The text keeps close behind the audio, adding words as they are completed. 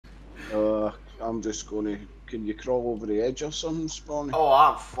I'm just gonna... Can you crawl over the edge or something, Spawny? Oh,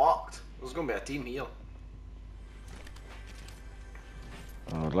 I'm fucked. There's gonna be a team here.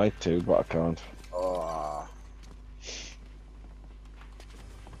 I'd like to, but I can't. Oh.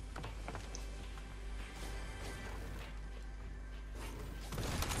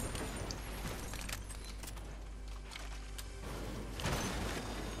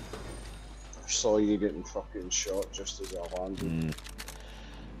 I saw you getting fucking shot just as I landed.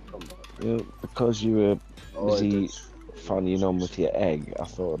 Come back. Yeah, because you were busy fanning on with your egg, I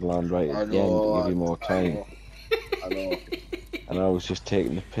thought I'd land right at the end to give you more time. I know. And I was just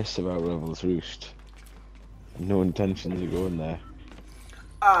taking the piss about Rebel's Roost. No intentions of going there.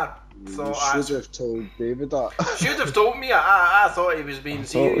 So you should have told David that. Should have told me. I thought he was being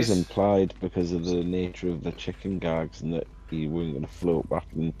serious. I thought it was implied because of the nature of the chicken gags and that he weren't going to float back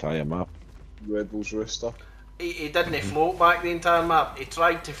the entire map. Rebel's Rooster. He didn't float back the entire map. He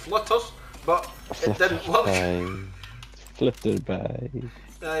tried to flutter, but it didn't work. Flutterby.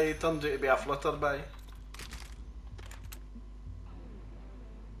 Yeah, he turned out to be a flutterby.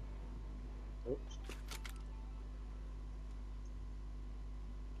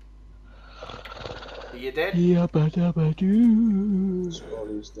 Are you dead? Yabba dabba doo.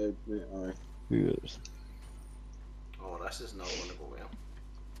 Spawny's dead, mate. Aye. Yes. Oh, this is not going to go well.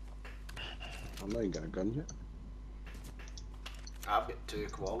 I'm not even got a gun yet. I've got 2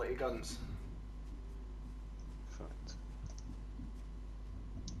 quality guns. Fact.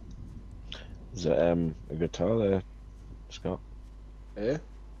 Is it a guitar there, Scott? Eh?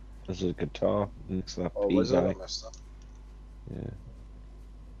 There's a guitar next to that Oh, P was guy. it? I missed that. Yeah.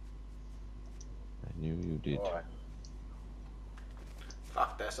 I knew you did. Oh,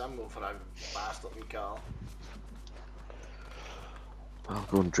 Fuck this, I'm going for a bastard and Carl. I'll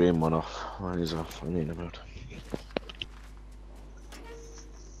go and drain one off. Mine is off. I need him out.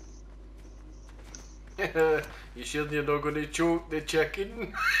 You sure you're not going to choke the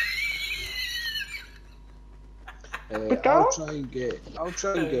chicken? I'll try and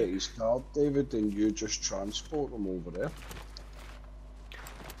get his card, David, and you just transport him over there.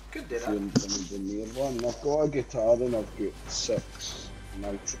 Could do If that. you're the near one. I've got a guitar and I've got 6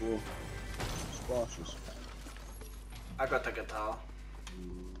 nitro splashes. I got a guitar.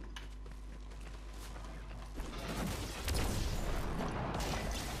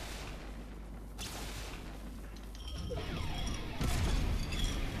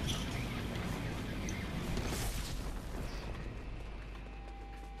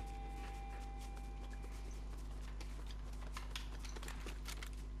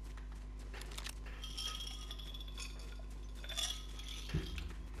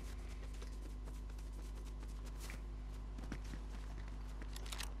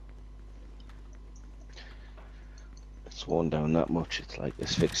 It's worn down that much, it's like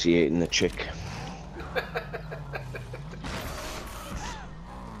asphyxiating the chick.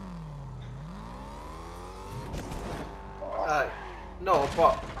 Aye. No,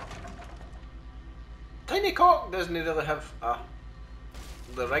 but Tiny Cock doesn't really have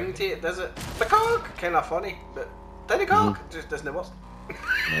the ring to it, does it? The cock, kind of funny, but Tiny Cock just doesn't work.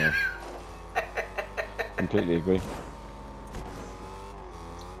 Yeah. Completely agree.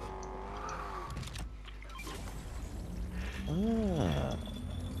 Ah,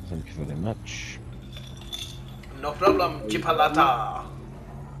 thank you very much. No problem, chipalata.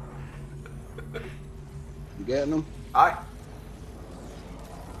 You getting them? Aye.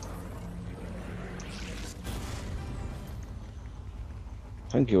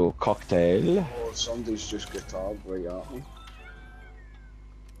 Thank you, cocktail. Oh, somebody's just guitared right at me.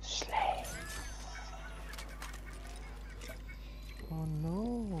 Slay. Oh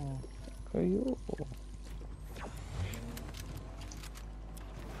no. Kayo.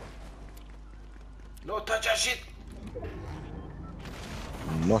 No touch your shit.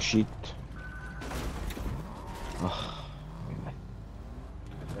 No shit. Oh,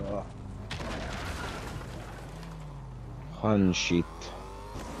 one shit.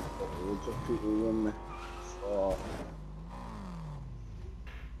 Loads of people in me. Oh,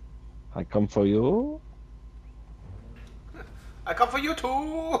 I come for you. I come for you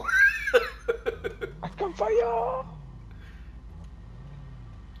too. I come for you.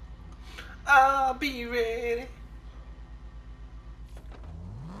 I'll be ready.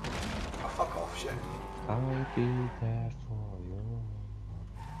 Oh, fuck off, shit. I'll be there for you.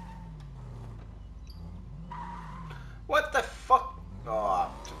 What the fuck? Oh,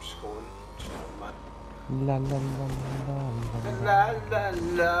 I'm just going. Man. La la la la La la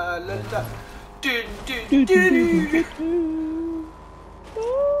la la la. Dun dun la. dun.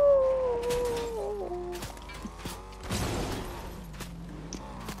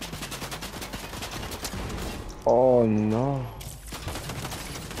 Oh no.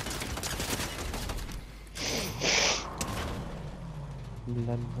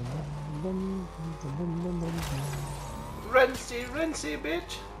 Rinsey,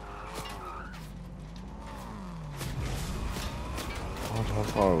 bitch. God, how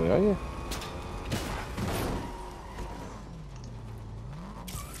far away are you?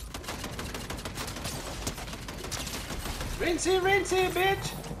 Rinsey,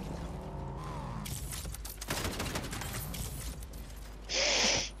 bitch.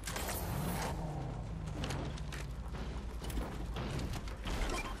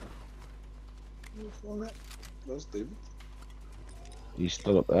 That's David. He's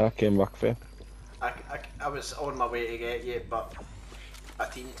still up there. Came back for you. I was on my way to get you, but a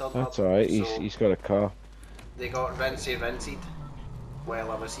team turned up. That's alright. So He's got a car. they got rinsed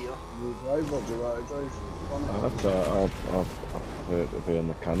while I was here. You drive or do you want to drive? That's alright. I'll prefer to be on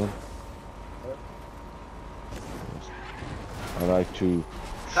the cannon. I like to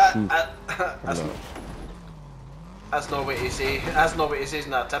shoot. That's not what he say. That's not what he says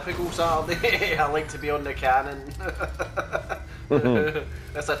in a typical Saturday. I like to be on the cannon.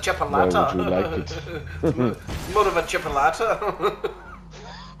 It's a chipolata. Why would you like it? It's more of a chipolata.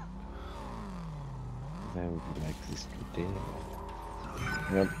 Why would you like this today?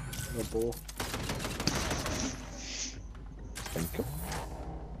 Yep. The ball. Thank you.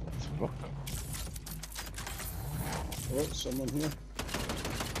 Let's block. Oh, someone here.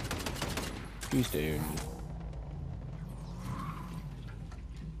 He's down.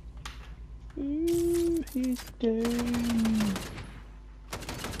 He's down.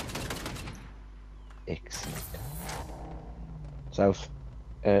 Excellent. South.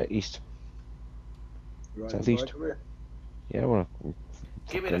 East. Right, Southeast. Yeah, well.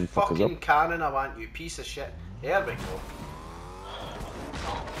 Give me the fucking cannon I want, you piece of shit. There we go.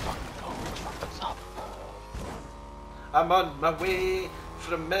 I'm on my way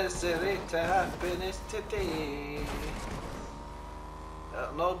from misery to happiness today.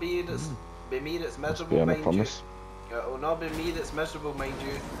 It'll not be me that's miserable, mind you. It'll not be me that's miserable, mind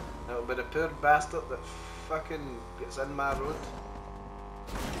you. It'll be the poor bastard that fucking gets in my road.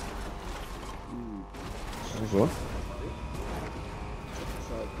 There's one.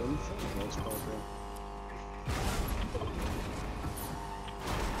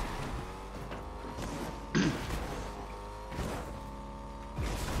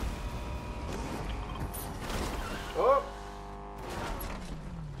 Oh!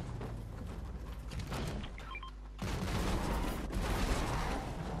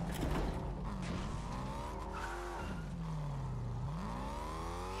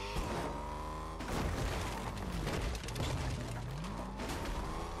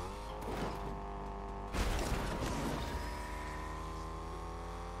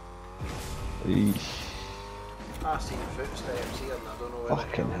 I see the footsteps here and I don't know where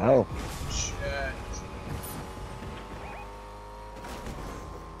fucking hell. Shit.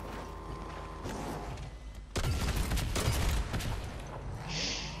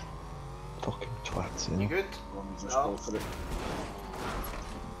 Fucking twats, You good? Just No. go for it.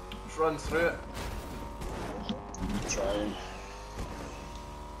 Just run through it. I'm trying.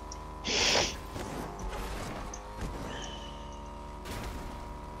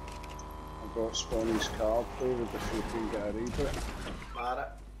 I've got Spawny's card, David, if you can get a read it.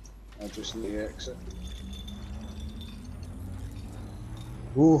 Marriott. I just need to exit.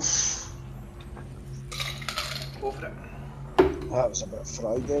 Oof. Go for it. That was a bit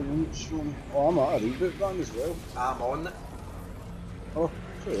Friday roots from. Oh, I'm at a reboot van as well. I'm on it. Oh,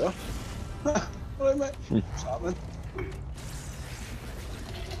 there you are. Alright, mate. What's happening?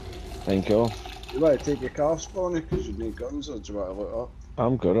 Thank you. You want to take your car, Spawny, because you need guns, or do you want to look up?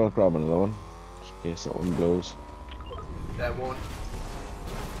 I'm good, I'll grab another one. Just in case that one blows. That won't.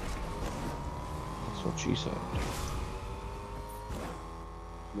 That's what she said.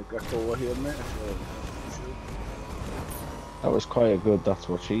 You got over here, mate. That was quite a good, that's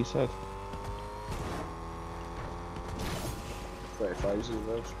what she said. 25s as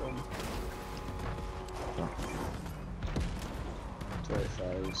well, Spawny.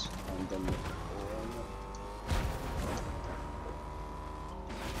 25s, and then the 4 on it.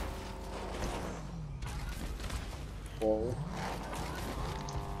 Wall.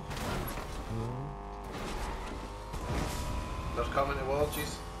 They're coming towards you.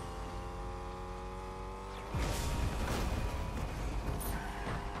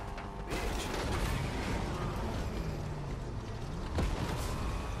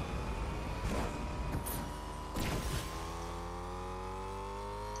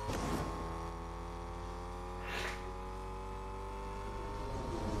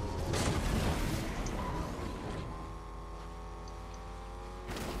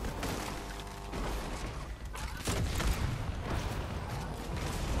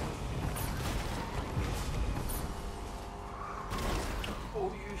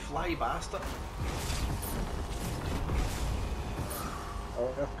 You fly bastard. Oh,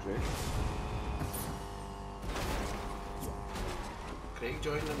 yeah, Craig. Craig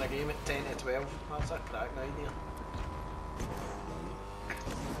joined in the game at 10 to 12. That's a cracking idea.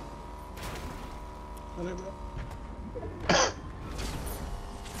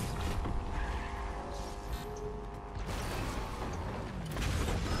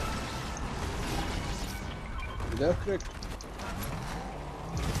 You there, Craig?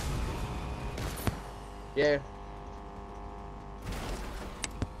 Yeah.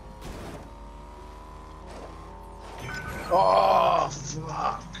 Oh,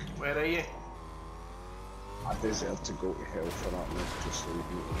 fuck! Where are you? I deserve to go to hell for that, mate. Just leave me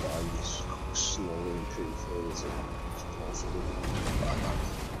to die as slowly and painfully as possible.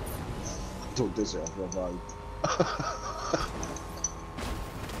 I don't deserve revived.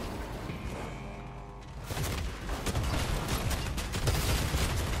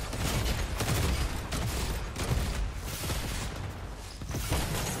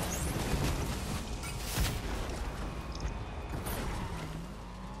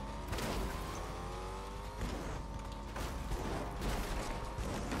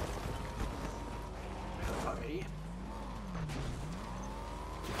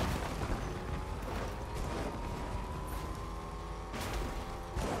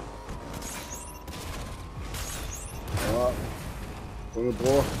 Gonna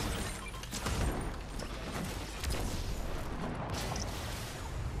blow.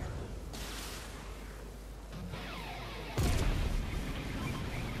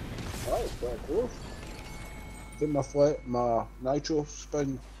 That was quite close. I think my nitro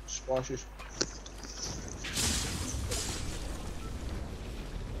spin splashes.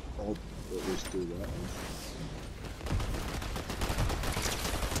 I'll at least do that.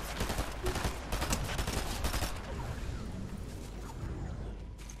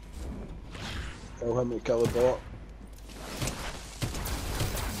 Tell him to kill a bot.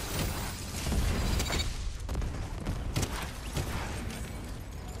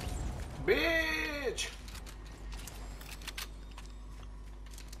 Bitch!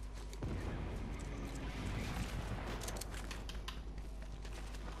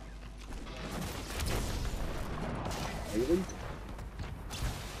 Island?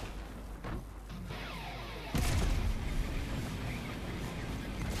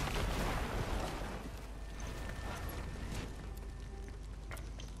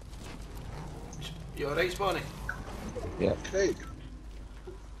 You alright, Spawny? Yeah. Craig.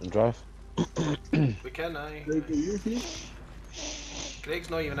 And drive. We can, aye. Craig, are you here? Craig's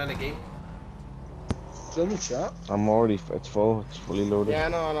not even in the game. It's in the chat. I'm already, it's full, it's fully loaded. Yeah,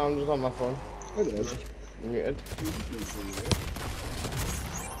 no, I'm just on my phone. It is. Muted.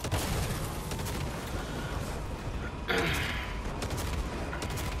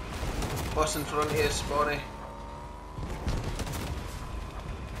 Bus in front of you, Spawny.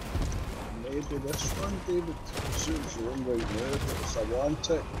 Maybe this one, David, suits you in right now, but it's a one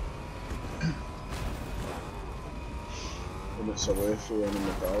tick. And it's away from any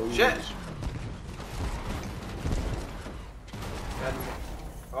medallions. Shit!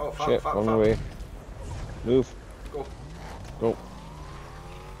 Oh, fuck, Shit, fuck, wrong fuck. way. Move. Go. Go.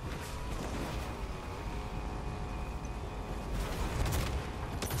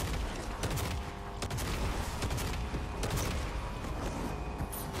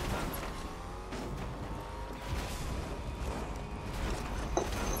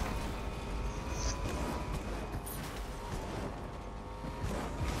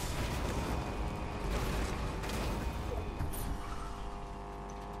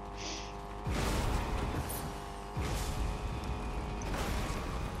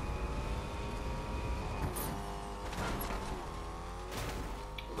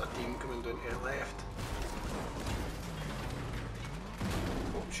 Coming down to your left.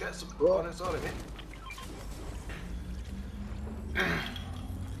 Oh shit, it's What? on, sorry mate.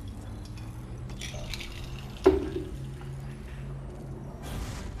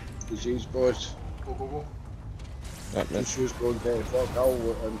 Disease boys. Go, go, go. Yep, The shoes going very fuck. I'll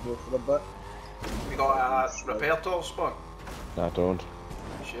wait in here for a bit. We got a repair tool spawn. No, I don't.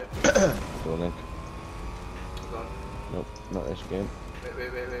 Shit. Don't think. Hold on. Nope, not this game.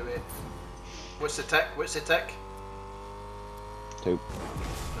 Wait. What's the tick? What's the tick? 2.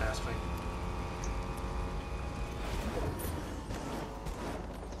 That's fine.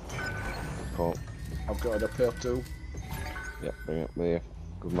 Cool. I've got a repair tool. Yep, bring it there.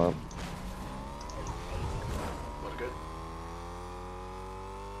 Good man. We're good.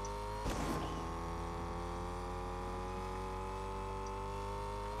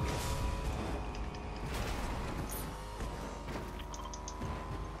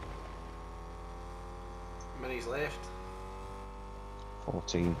 many's left?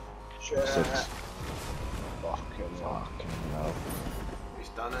 14. Shit. 6. Fucking hell. He's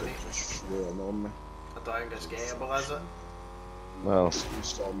done, isn't he? Just swearing on me. I don't think it's gettable, is it? Well, It's in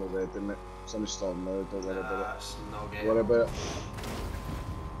storm already, mate. It's in storm now, don't worry about it. It's not Don't gettable. worry about it.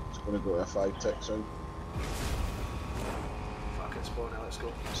 It's gonna go to a 5 tick soon. Fucking spawny, let's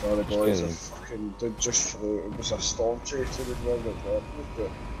go. Sorry boys, I Just fucking did just flew. It was a storm chaser as well that got me, but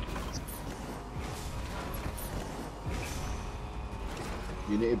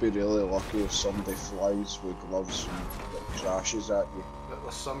you need to be really lucky if somebody flies with gloves and like, crashes at you. Look,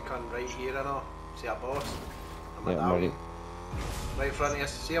 there's some cunt right here, I know. See a boss? I'm a yeah, down. Murray. Right in front of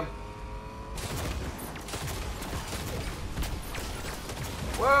us, see him?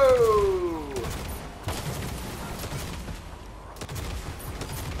 Whoa!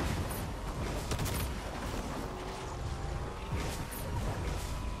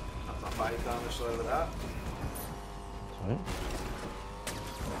 That's a 5 damage, sorry about that. Sorry.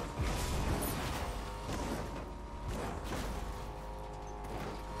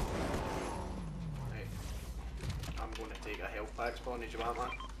 Right. I'm going to take a health pack spawn, do you want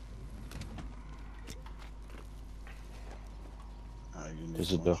that? You need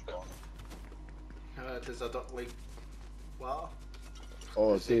There's a one duck. spawn. Does a duck like water?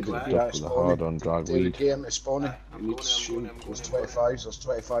 Oh, Is it David, glad? yeah, Duck with a hard on drag David, weed. get him to spawny. Aye, I'm You need going, to I'm shoot. going, I'm There's going, I'm 25s, there's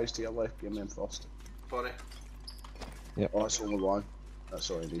 25s to your left, get him in first. Sorry. Oh, that's only one. That's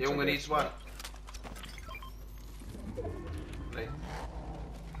all he needs. He only I needs guess. one. Right.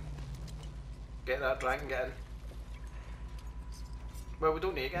 Get that drink and get in. Well, we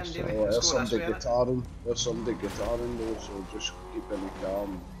don't need to get in, do we? So, Let's there's go this somebody way, innit? guitaring. There's somebody guitaring though, so just keep in the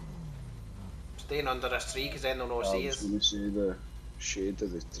calm. Staying under this tree because then they'll not I see was us. going to say the shade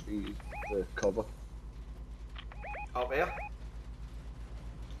of the tree, the cover. Up there.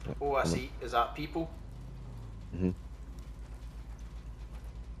 Oh, I see. Is that people? Mhm.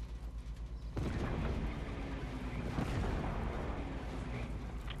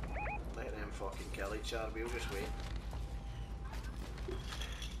 Let them fucking kill each other, we'll just wait.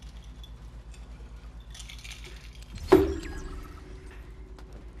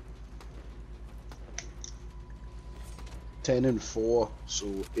 Ten and 4, so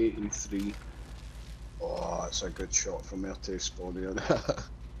 8 and 3. Oh, that's a good shot from there to spawn in.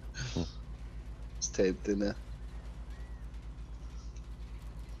 It's tempting there.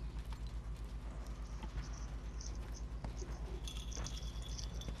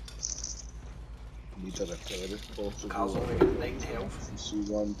 Need a repair if possible. Carl's only got 9 health. If you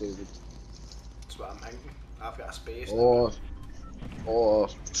see one, David. That's what I'm thinking. I've got a space. Or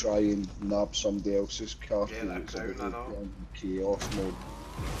try and nab somebody else's car. Yeah, that it's crown, I know. in chaos mode.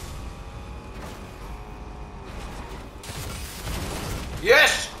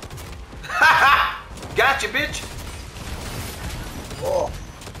 Yes! Haha! Gotcha, bitch! Oh!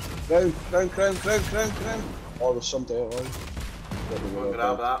 Crown! Oh, there's somebody else. Go and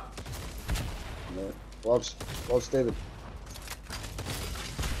grab that. No. Gloves, David.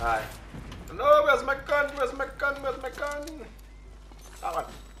 Aye. No, where's my gun? Where's my gun? That one.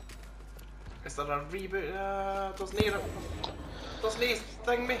 Is there a reboot? Doesn't he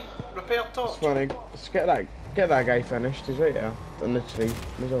thing me? Repair torch? Funny. Let's get that guy finished. He's right there on the tree.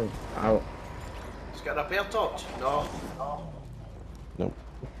 He's on out. Just get a repair torch? No. Nope.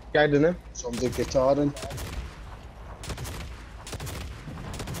 Guy in there. Somebody guitaring.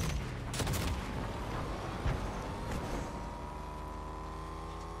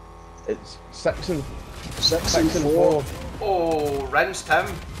 It's 6 and 4. Oh, rinsed him.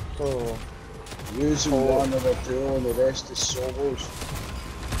 So Using one of the two and the rest is solos.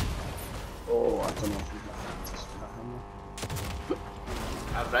 Oh, I don't know if we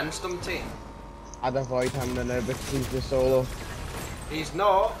I rinsed him too. I'd avoid him now because he's the solo. He's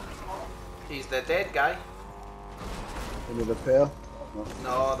not. He's the dead guy. in the repair.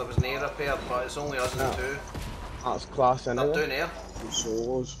 No, there was no repair, but it's only us and two. That's class They're anyway. down here. Two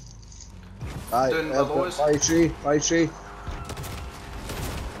solos. Aye, Doing the lowest. by tree.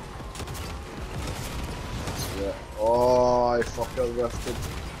 Yeah. Oh, I fucking lifted.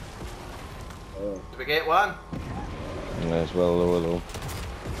 Oh. Did we get one? Yeah, it's well lower though.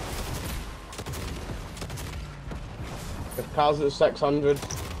 The car's at 600.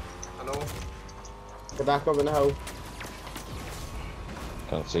 I know. Get back up in the hill.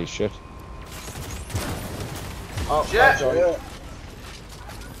 Can't see shit. Oh, Shit! that's right. Yeah.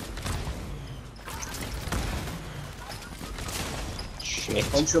 Shit.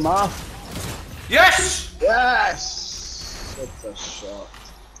 Punch him off. Yes! Yes! What a shot.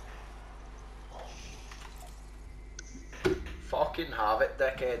 Fucking have it,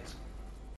 dickheads.